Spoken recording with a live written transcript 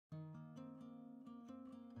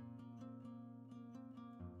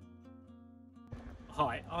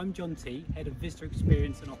Hi, I'm John T, Head of Visitor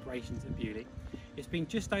Experience and Operations at Beaulieu. It's been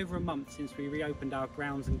just over a month since we reopened our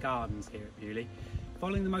grounds and gardens here at Beaulieu.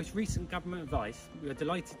 Following the most recent government advice, we are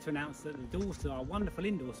delighted to announce that the doors to our wonderful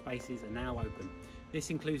indoor spaces are now open. This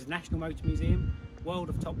includes the National Motor Museum, World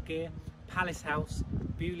of Top Gear, Palace House,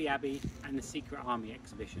 Beaulieu Abbey and the Secret Army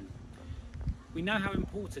exhibition. We know how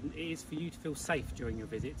important it is for you to feel safe during your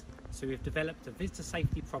visit, so we have developed a visitor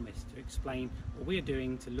safety promise to explain what we are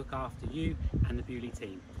doing to look after you and the Beaulieu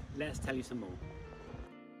team. Let us tell you some more.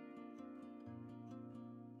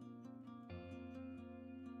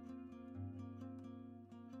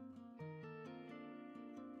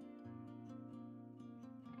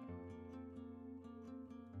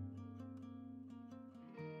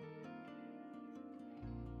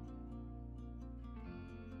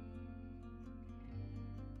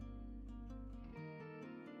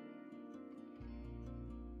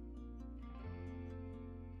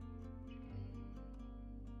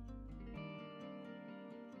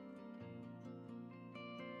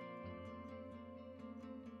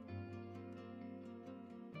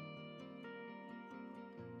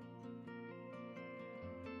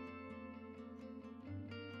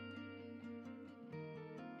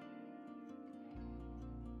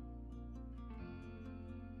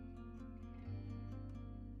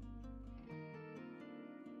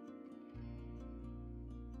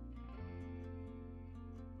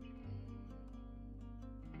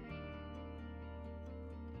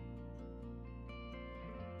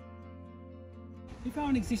 If you are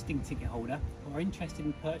an existing ticket holder or are interested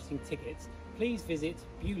in purchasing tickets, please visit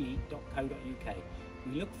beaulieu.co.uk.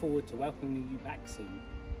 We look forward to welcoming you back soon.